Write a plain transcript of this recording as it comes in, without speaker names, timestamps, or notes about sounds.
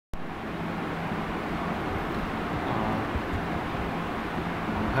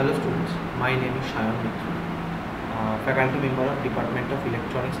Hello students, my name is Shayan Mitra, faculty member of Department of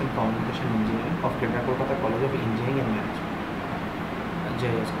Electronics and Communication Engineering of Greater Kolkata College of Engineering and Management,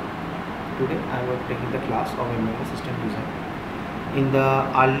 JS. Today I was taking the class of embedded system design. In the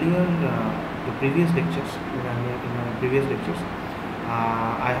earlier, the previous lectures,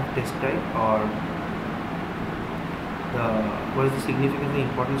 I have described what is the significance and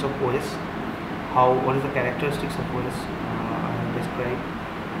importance of OS, what is the characteristics of OS. I have described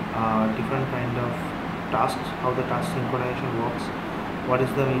different kind of tasks, how the task synchronization works, what is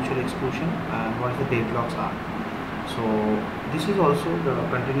the mutual exclusion, and what is the deadlocks are. So this is also the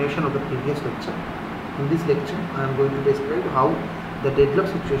continuation of the previous lecture. In this lecture I am going to describe how the deadlock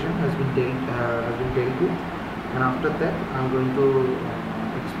situation has been dealt with, and after that I am going to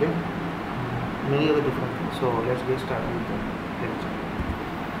explain many other different things. So let's get started with the lecture.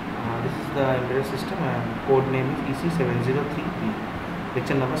 This is the embedded system and code name is EC703B.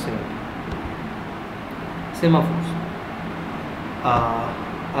 Lecture number 70. Semaphores.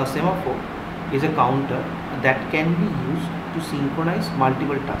 A semaphore is a counter that can be used to synchronize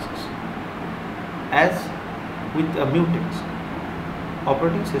multiple tasks. As with a mutex,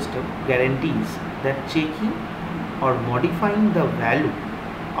 operating system guarantees that checking or modifying the value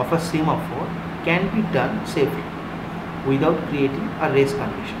of a semaphore can be done safely without creating a race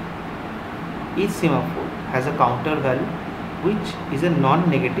condition. Each semaphore has a counter value which is a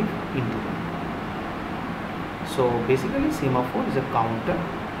non-negative integer. So basically semaphore is a counter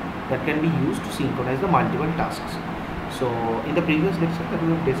that can be used to synchronize the multiple tasks. So in the previous lecture that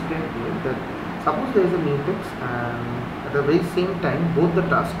we have described here, that suppose there is a mutex and at the very same time both the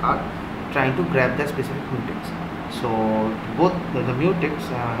tasks are trying to grab the specific mutex. So both the mutex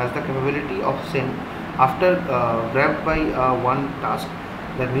has the capability of after grabbed by one task,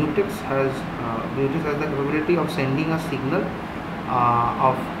 the mutex has the capability of sending a signal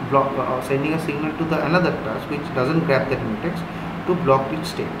sending a signal to the another task which doesn't grab that mutex to block its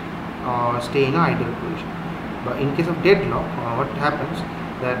state or stay in an idle position. But in case of deadlock, what happens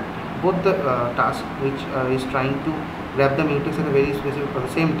that both the task which is trying to grab the mutex at a very specific at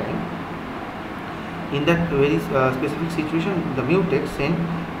the same time, in that very specific situation, the mutex send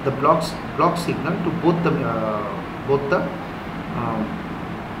the block signal to both the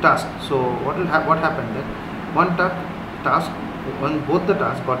task. So what happened that one task when both the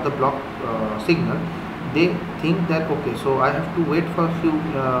tasks got the block signal, they think that okay, so I have to wait for a few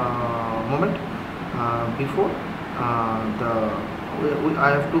moment before I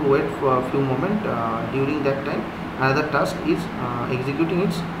have to wait for a few moment during that time another task is executing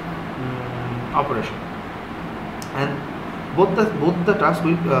its operation, and both the tasks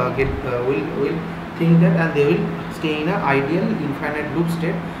will will think that, and they will stay in an ideal infinite loop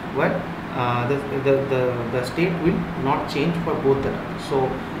state where the state will not change for both the tasks. So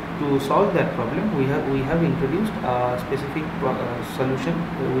to solve that problem, we have introduced a specific solution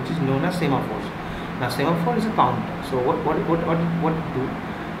which is known as semaphores. Now semaphore is a counter. So what do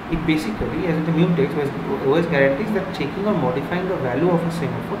it basically, as the mutex always guarantees that checking or modifying the value of a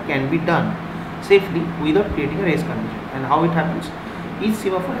semaphore can be done safely without creating a race condition. And how it happens? Each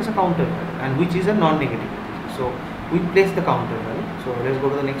semaphore has a counter value, and which is a non-negative. So we place the counter value. So let's go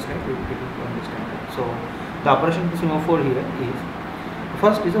to the next slide. We will get to understand that. So the operation of the semaphore here is,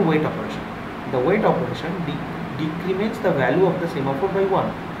 first is a wait operation. The wait operation decrements the value of the semaphore by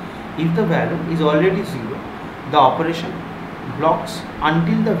 1. If the value is already 0, the operation blocks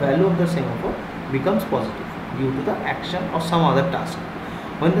until the value of the semaphore becomes positive due to the action of some other task.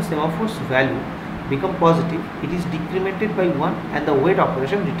 When the semaphore's value becomes positive, it is decremented by 1 and the wait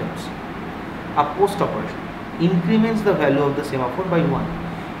operation returns. A post operation increments the value of the semaphore by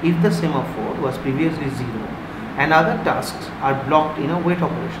 1. If the semaphore was previously 0 and other tasks are blocked in a wait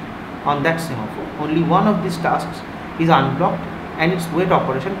operation on that semaphore, only one of these tasks is unblocked and its wait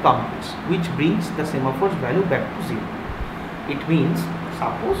operation completes, which brings the semaphore's value back to 0. It means,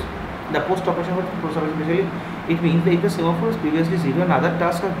 suppose the post operation basically, it means that if the semaphore is previously 0 and other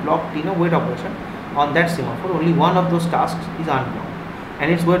tasks are blocked in a wait operation on that semaphore, only one of those tasks is unblocked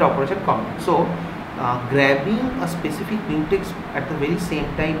and its wait operation completes. So grabbing a specific mutex at the very same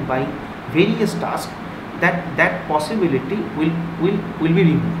time by various tasks, that possibility will be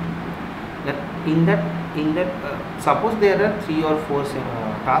removed. That in that suppose there are 3 or 4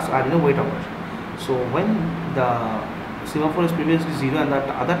 tasks are in a wait operation. So when the semaphore is previously 0 and the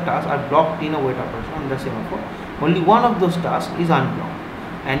other tasks are blocked in a wait operation on the semaphore, only one of those tasks is unblocked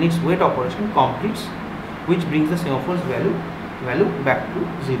and its wait operation completes, which brings the semaphore's value back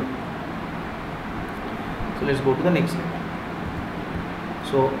to 0. So let's go to the next slide.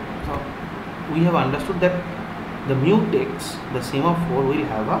 So we have understood that the mutex, the semaphore, will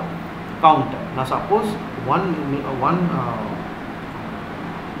have a counter. Now suppose one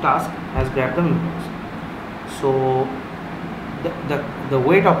task has grabbed the mutex. So the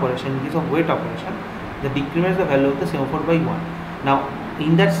wait operation, in case of wait operation, that decrements the value of the semaphore by 1. Now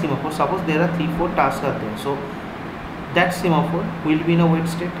in that semaphore, suppose there are 3-4 tasks are there, so that semaphore will be in a wait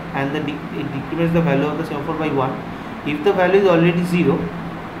state, and it decrements the value of the semaphore by 1. If the value is already 0,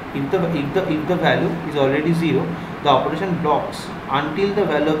 if the value is already 0, the operation blocks until the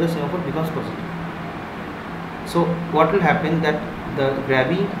value of the semaphore becomes positive. So what will happen, that the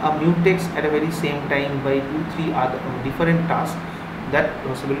grabbing a mutex at a very same time by 2-3 other different tasks, that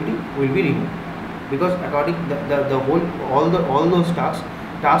possibility will be removed, because according the whole all those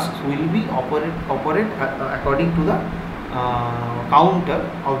tasks will be operate according to the counter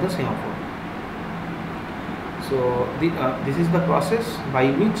of the semaphore. So this is the process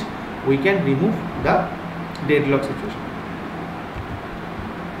by which we can remove the deadlock situation.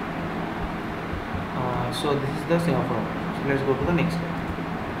 So this is the semaphore operation. So let's go to the next step.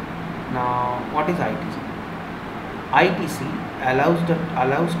 Now what is ITC? ITC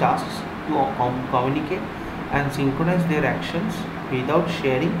allows tasks to communicate and synchronize their actions without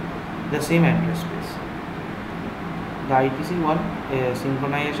sharing the same address space. The ITC one,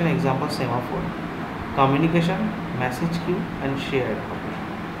 synchronization example semaphore, communication, message queue, and shared operation.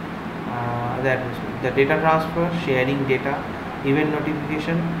 The data transfer, sharing data, event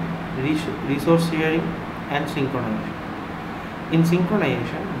notification, resource sharing, and synchronization. In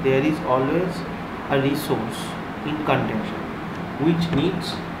synchronization, there is always a resource in contention which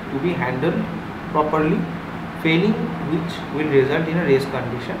needs to be handled properly, failing which will result in a race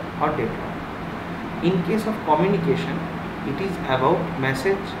condition or deadlock. In case of communication, it is about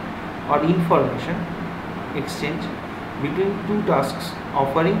message or information exchange between two tasks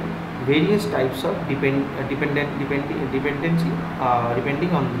offering various types of dependency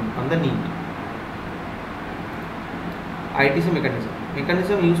depending on the need. ITC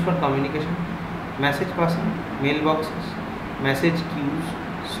mechanism used for communication: message passing, mailboxes, message queues,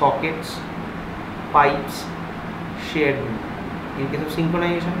 sockets, pipes, shared memory. In case of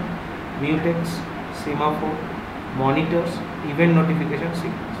synchronization, mutex, semaphore, monitors, event notification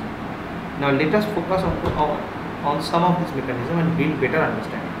signals. Now let us focus on some of these mechanisms and build better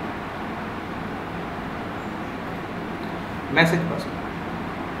understanding. Message passing.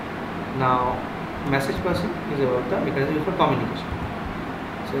 Now message passing is about the mechanism used for communication.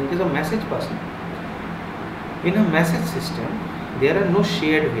 So in case of message passing, in a message system there are no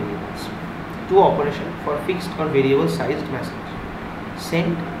shared variables. Two operations for fixed or variable sized message: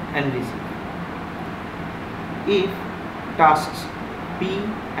 send and receive. If tasks P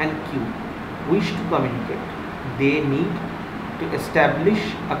and Q wish to communicate, they need to establish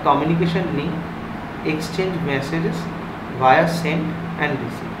a communication link, exchange messages via send and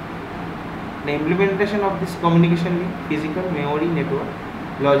receive. The implementation of this communication link: physical, memory, network,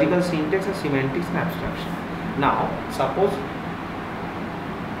 logical syntax, and semantics and abstraction. Now suppose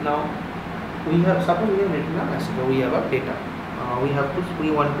we have written a message, or we have a data. We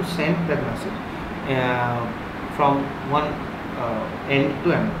want to send that message from one end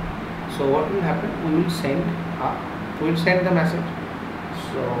to end. So what will happen? We will send the message.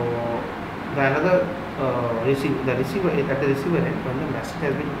 So the receiver at the receiver end, when the message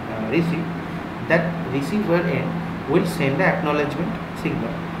has been received, that receiver end will send the acknowledgement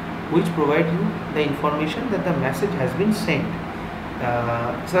signal, which provide you the information that the message has been sent.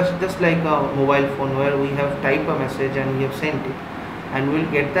 Just like a mobile phone, where we have typed a message and we have sent it, and we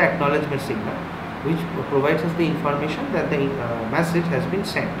will get the acknowledgement signal, which provides us the information that the message has been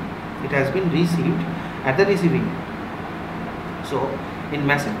sent. It has been received at the receiving end. So in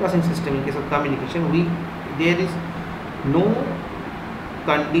message passing system, in case of communication, there is no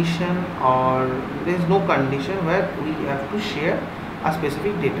condition where we have to share a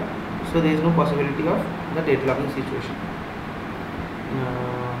specific data. So there is no possibility of the deadlocking situation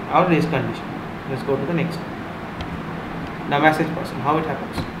or race condition. Let's go to the next one. Now message passing, how it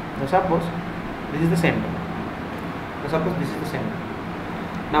happens? Now suppose this is the sender.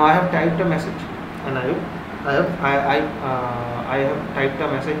 Now I have typed a message, and I have typed a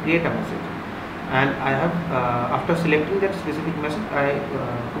message, create a message, and I have after selecting that specific message, I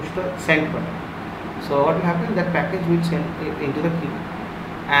push the send button. So what will happen? That package will send it into the queue,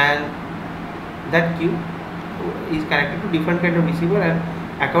 and that queue is connected to different kind of receiver, and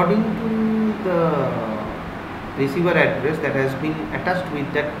according to the receiver address that has been attached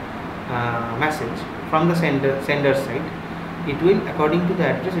with that message from the sender side, it will, according to the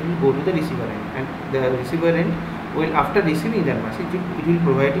address, it will go to the receiver end, and the receiver end will, after receiving that message, it will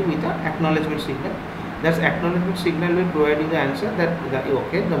provide you with the acknowledgement signal, That acknowledgement signal will provide you the answer that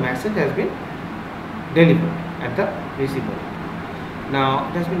okay, the message has been delivered at the receiver. Now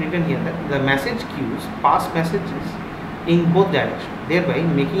it has been written here that the message queues pass messages in both directions, thereby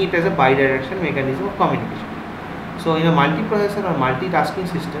making it as a bidirectional mechanism of communication. So in a multiprocessor or multitasking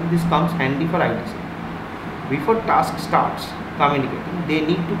system, this comes handy for ITC. Before task starts communicating, they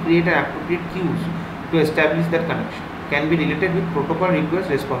need to create an appropriate queues to establish that connection. Can be related with protocol request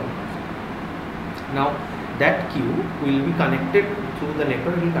response. Now that queue will be connected through the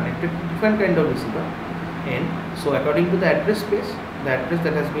network, will be connected to different kind of receiver, and so according to the address space, the address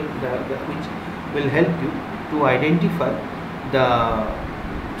that has been which will help you to identify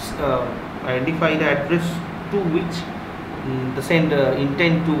the address to which the sender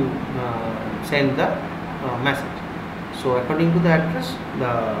intend to send the message. So according to the address,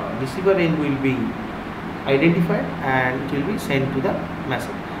 the receiver end will be identified and it will be sent to the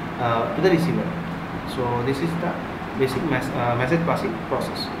message to the receiver. So this is the basic message passing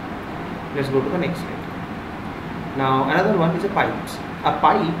process. Let's go to the next slide. Now another one is a pipes. A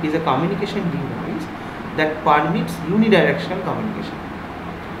pipe is a communication device that permits unidirectional communication.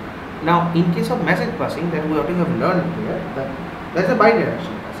 Now in case of message passing, that we have learned here, that there is a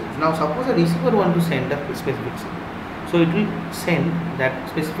bidirectional message. Now suppose a receiver want to send a specific signal, so it will send that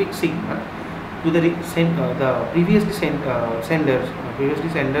specific signal to the previously sender's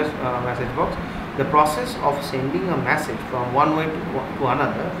message box. The process of sending a message from one way to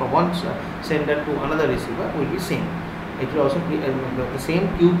another, from one sender to another receiver, will be same. It will also be the same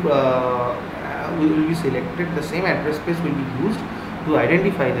queue will be selected. The same address space will be used to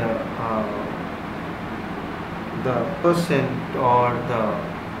identify the person or the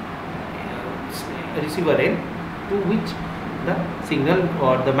receiver end to which the signal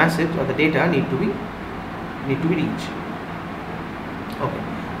or the message or the data need to be reached. Okay.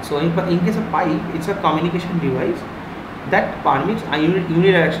 So in case of pipe, it's a communication device that permits a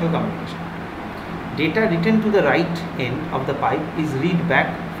unidirectional communication. Data written to the right end of the pipe is read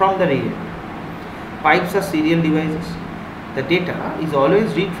back from the rear end. Pipes are serial devices. The data is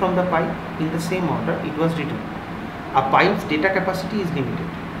always read from the pipe in the same order it was written. A pipe's data capacity is limited.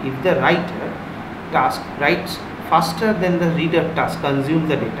 If the writer task writes faster than the reader task consumes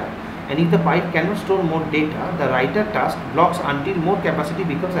the data, and if the pipe cannot store more data, the writer task blocks until more capacity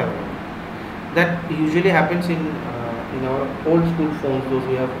becomes available. That usually happens in our old school phones, those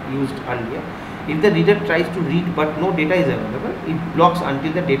we have used earlier. If the reader tries to read but no data is available, it blocks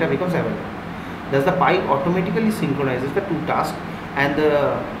until the data becomes available. Thus the pipe automatically synchronizes the two tasks, and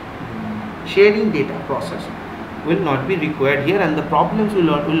the sharing data process will not be required here, and the problems will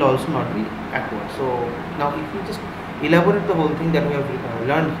also not be occurred. So now if we just elaborate the whole thing that we have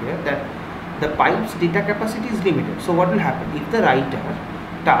learned here, that the pipe's data capacity is limited. So what will happen if the writer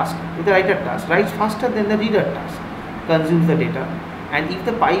task writes faster than the reader task consumes the data, and if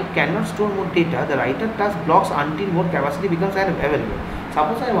the pipe cannot store more data, the writer task blocks until more capacity becomes available.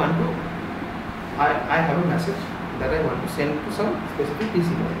 Suppose I have a message that I want to send to some specific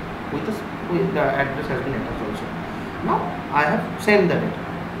receiver with the address has been attached also. Now I have sent the data.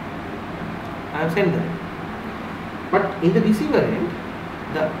 But in the receiver end,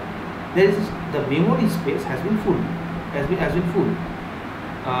 the memory space has been full.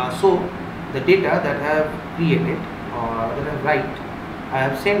 So the data that I have created or that I write, I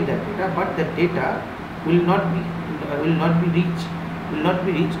have sent that data, but the data will not be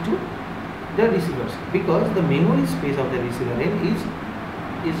reached to the receivers, because the memory space of the receiver end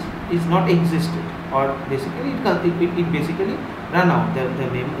is not existed, or basically it basically run out. The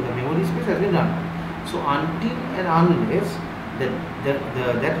memory space has been run out. So until and unless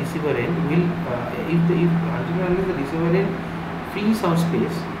that receiver end will until and unless the receiver end free some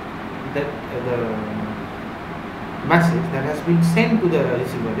space, that the message that has been sent to the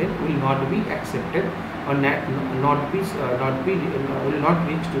receiver end will not be accepted or will not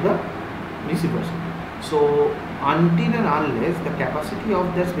reach to the receivers. So until and unless the capacity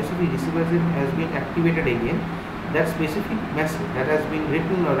of that specific receiver has been activated again, that specific message that has been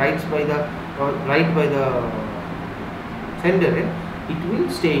written or write by the sender end, it will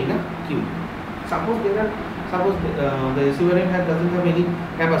stay in a queue. Suppose the receiver end doesn't have any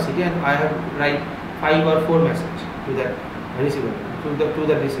capacity, and I have write 5 or 4 messages to that receiver, to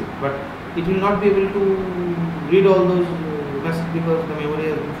the receiver, but it will not be able to read all those messages because the memory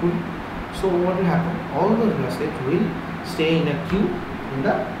has been full. So what will happen? All those messages will stay in a queue in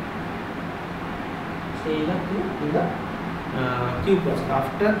the queue process.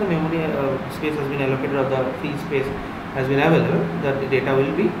 After the memory space has been allocated or the free space has been available, the data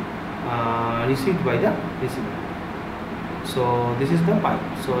will be received by the receiver. So this is the pipe.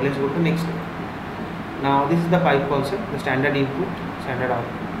 So let's go to the next step. Now this is the pipe concept, the standard input, standard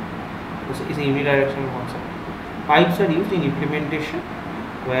output. This is a unidirectional concept. Pipes are used in implementation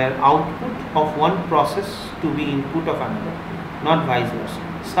where output of one process to be input of another, not vice versa.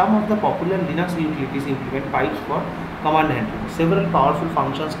 Some of the popular Linux utilities implement pipes for command handling. Several powerful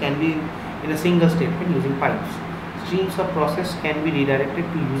functions can be in a single statement using pipes. Streams of process can be redirected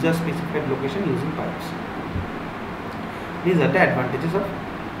to user specified location using pipes. These are the advantages of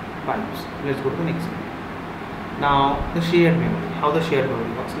pipes. Let's go to the next slide. Now the shared memory. How the shared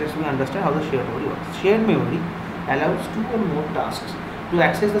memory works. Let's understand how the shared memory works. Shared memory allows two or more tasks to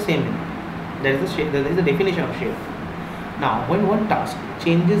access the same memory. That is the definition of shared. Now when one task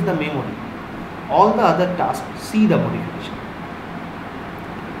changes the memory, all the other tasks see the modification.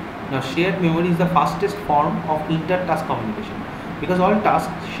 Now shared memory is the fastest form of inter-task communication because all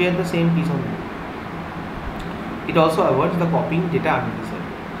tasks share the same piece of memory. It also avoids the copying data unnecessarily.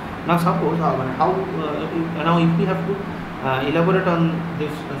 Now suppose now if we have to elaborate on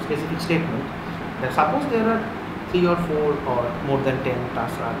this specific statement, that suppose there are 3 or 4 or more than 10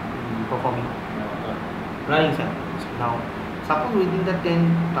 tasks are performing running simultaneously. Now suppose within the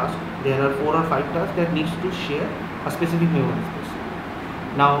 10 tasks there are 4 or 5 tasks that needs to share a specific memory space.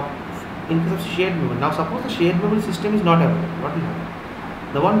 Now in case of shared memory, now suppose the shared memory system is not available, what will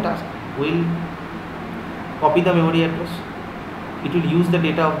happen? The one task will copy the memory address, it will use the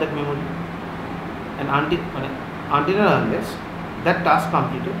data of that memory, and until and unless that task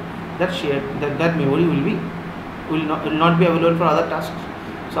completed, that memory will not be available for other tasks.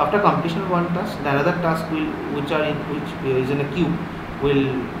 So after completion of one task, the another task which is in a queue will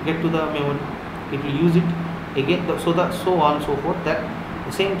get to the memory. It will use it again. So on and so forth. That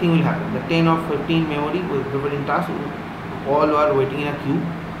the same thing will happen. The 10 or 15 memory with different tasks all are waiting in a queue.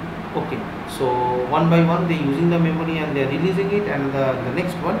 Okay. So one by one they are using the memory and they are releasing it, and the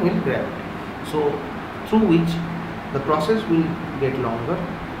next one will grab it. So through which the process will get longer,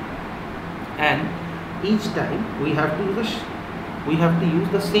 and each time you have to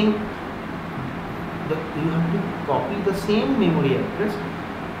copy the same memory address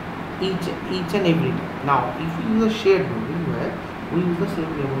each and every time. Now if we use a shared memory where we use the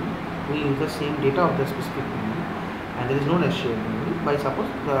same memory, we use the same data of the specific memory, and there is known as shared memory. By suppose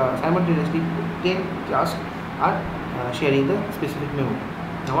simultaneously 10 tasks are sharing the specific memory.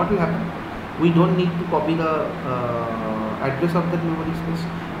 Now what will happen? We don't need to copy the address of that memory space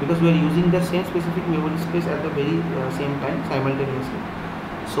because we are using the same specific memory space at the very same time simultaneously.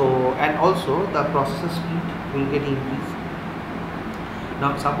 So and also the processor speed will get increased.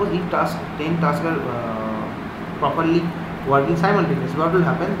 Now suppose if 10 tasks are properly working simultaneously, what will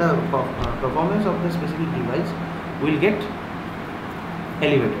happen? The performance of the specific device will get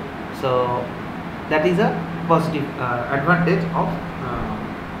elevated. So that is a positive advantage of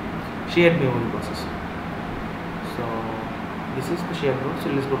shared memory processor. So this is the shared memory. So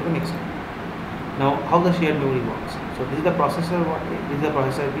let's go to the next one. Now how the shared memory works. So this is the processor, this is the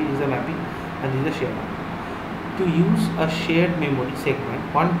processor B, this is the mapping, and this is the shared memory. To use a shared memory segment,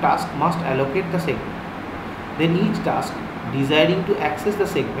 one task must allocate the segment. Then each task desiring to access the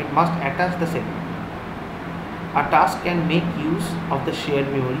segment must attach the segment. A task can make use of the shared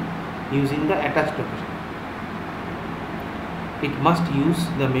memory using the attached location. It must use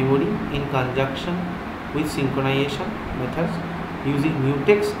the memory in conjunction with synchronization methods using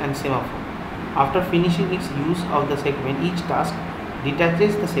mutex and semaphore. After finishing its use of the segment, each task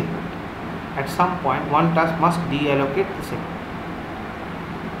detaches the segment. At some point, one task must deallocate the segment.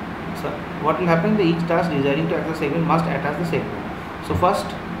 So what will happen? Each task desiring to access the segment must attach the segment. So first,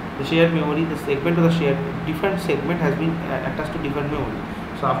 the shared memory, the segment of the shared different segment has been attached to different memory.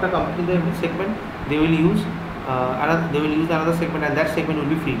 So after completing the segment, they will use another segment, and that segment will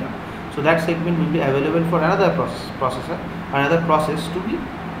be freed up. So that segment will be available for another another process to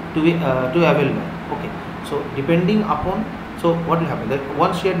available. Okay. So depending upon, so what will happen? That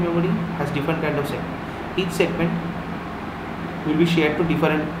one shared memory has different kind of segment. Each segment will be shared to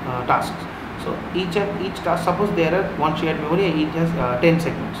different tasks. So each task, suppose there are one shared memory, it has 10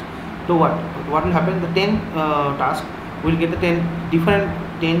 segments. So what will happen? The 10 task will get the 10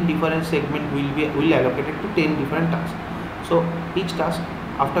 different segment will allocated to 10 different tasks. So each task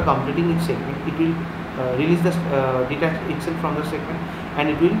after completing its segment, it will release the detach itself from the segment, and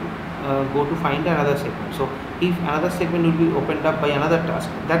it will go to find another segment. So if another segment will be opened up by another task,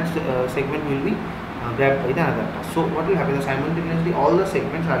 that segment will be grabbed by the another task. So what will happen? Simultaneously all the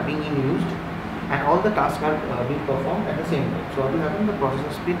segments are being used and all the tasks are being performed at the same time. So what will happen? The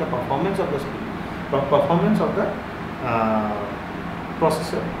processor speed, the performance of the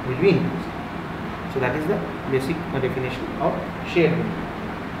processor will be increased. So that is the basic definition of shared memory.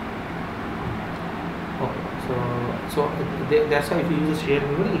 that's why if you use a shared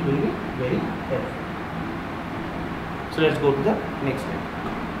memory, it will be very helpful. So let's go to the next slide.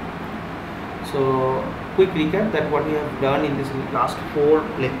 So quick recap that what we have done in this last 4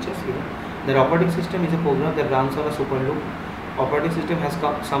 lectures here. The operating system is a program that runs on a super loop. Operating system has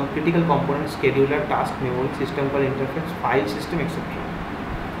some critical components: scheduler, task, memory, system call interface, file system, etc.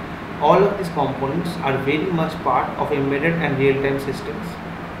 All of these components are very much part of embedded and real-time systems.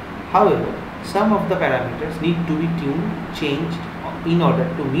 However, some of the parameters need to be changed in order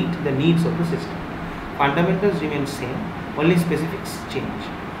to meet the needs of the system. Fundamentals remain same, only specifics change.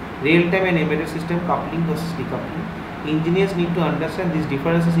 Real-time and embedded system coupling versus decoupling. Engineers need to understand these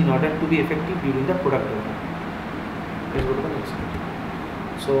differences in order to be effective during the product development. Let's go to the next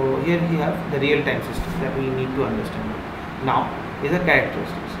slide. So here we have the real-time system that we need to understand. Now, these are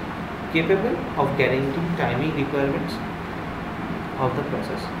characteristics. Capable of guaranteeing timing requirements of the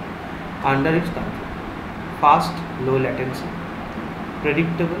process under its control. Fast, low latency.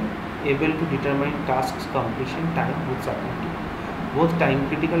 Predictable, able to determine tasks completion time with certainty. Both time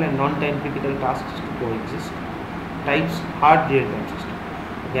critical and non-time critical tasks to coexist. Types, hard real-time system.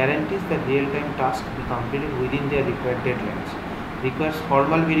 Guarantees that real-time tasks be completed within their required deadlines. Requires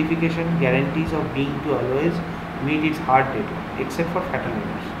formal verification, guarantees of being to always meet its hard deadline, except for fatal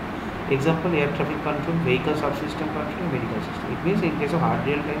errors. Example, air traffic control, vehicle subsystem control, medical system. It means in case of hard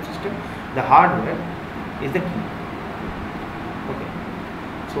real-time system, the hardware is the key. Okay.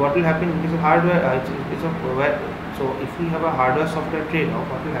 So what will happen in case of hardware? So if we have a hardware-software trade-off,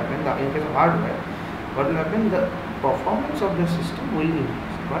 what will happen? In case of hardware, what will happen? The performance of the system will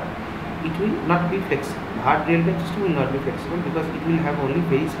increase, but it will not be flexible. The hard real-time system will not be flexible because it will have only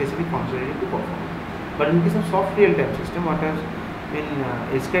very specific functionality to perform. But in case of soft real-time system, what has been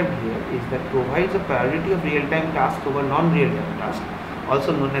described here is that provides a priority of real-time tasks over non-real-time tasks,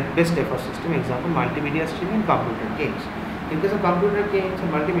 also known as best effort system. Example, multimedia streaming, computer games. In case of computer games and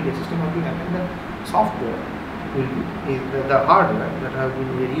multimedia system, what will happen? The software will be, the hardware that have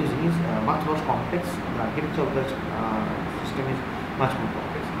been using is much more complex. The architecture of the system is much more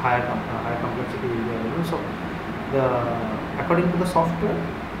complex. Higher complexity will be available. So, according to the software,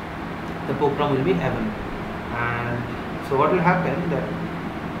 the program will be available. And so, what will happen that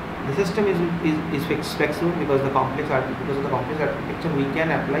the system is flexible because of the complex architecture. We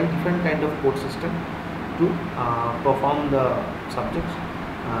can apply different kind of code system to perform the subjects.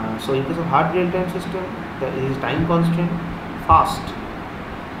 So in case of hard real-time system, it is time constraint, fast,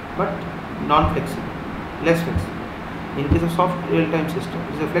 but non-flexible, less flexible. In case of soft real-time system,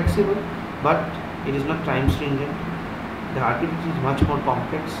 it is a flexible, but it is not time stringent. The architecture is much more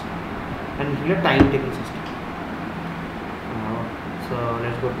complex, and it is a time-taking system. So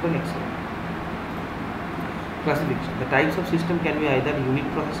let's go to the next slide. Classification. The types of system can be either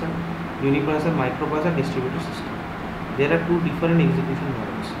uniprocessor, microprocessor, distributed system. There are 2 different execution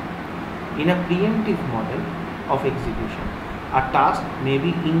models. In a preemptive model of execution, a task may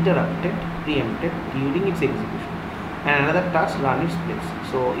be preempted during its execution, and another task run its place.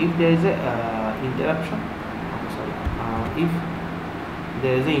 So if there is a interruption,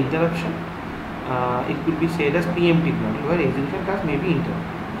 it could be said as preemptive model, where execution task may be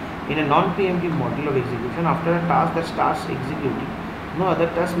interrupted. In a non-preemptive model of execution, after a task that starts executing, no other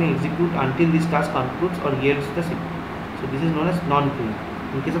task may execute until this task concludes or yields the signal. So this is known as non-preemptive.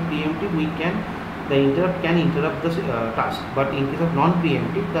 In case of preemptive, the interrupt can interrupt the task, but in case of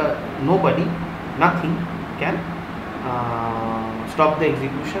non-preemptive, nothing can stop the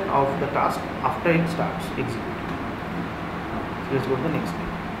execution of the task after it starts executing. So let's go to the next slide.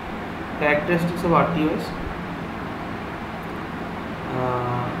 Characteristics of RTOS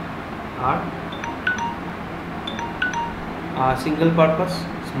are single purpose,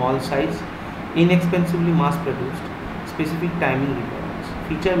 small size, inexpensively mass produced, specific timing requirements,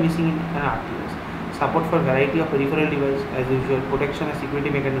 feature missing in an RTOS, support for variety of peripheral devices as usual, protection and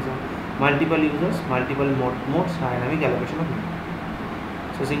security mechanism, multiple users, multiple modes, dynamic allocation of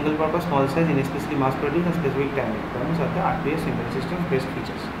memory. So single purpose, small size, inexpensively mass produced, and specific timing requirements are the RTOS embedded system best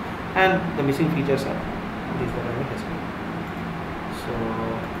features. And the missing features are these that I will explain. So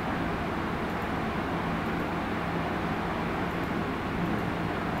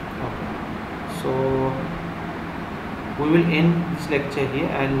So we will end this lecture here,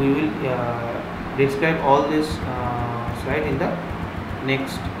 and we will describe all this slide in the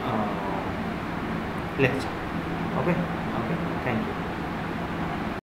next lecture. Okay.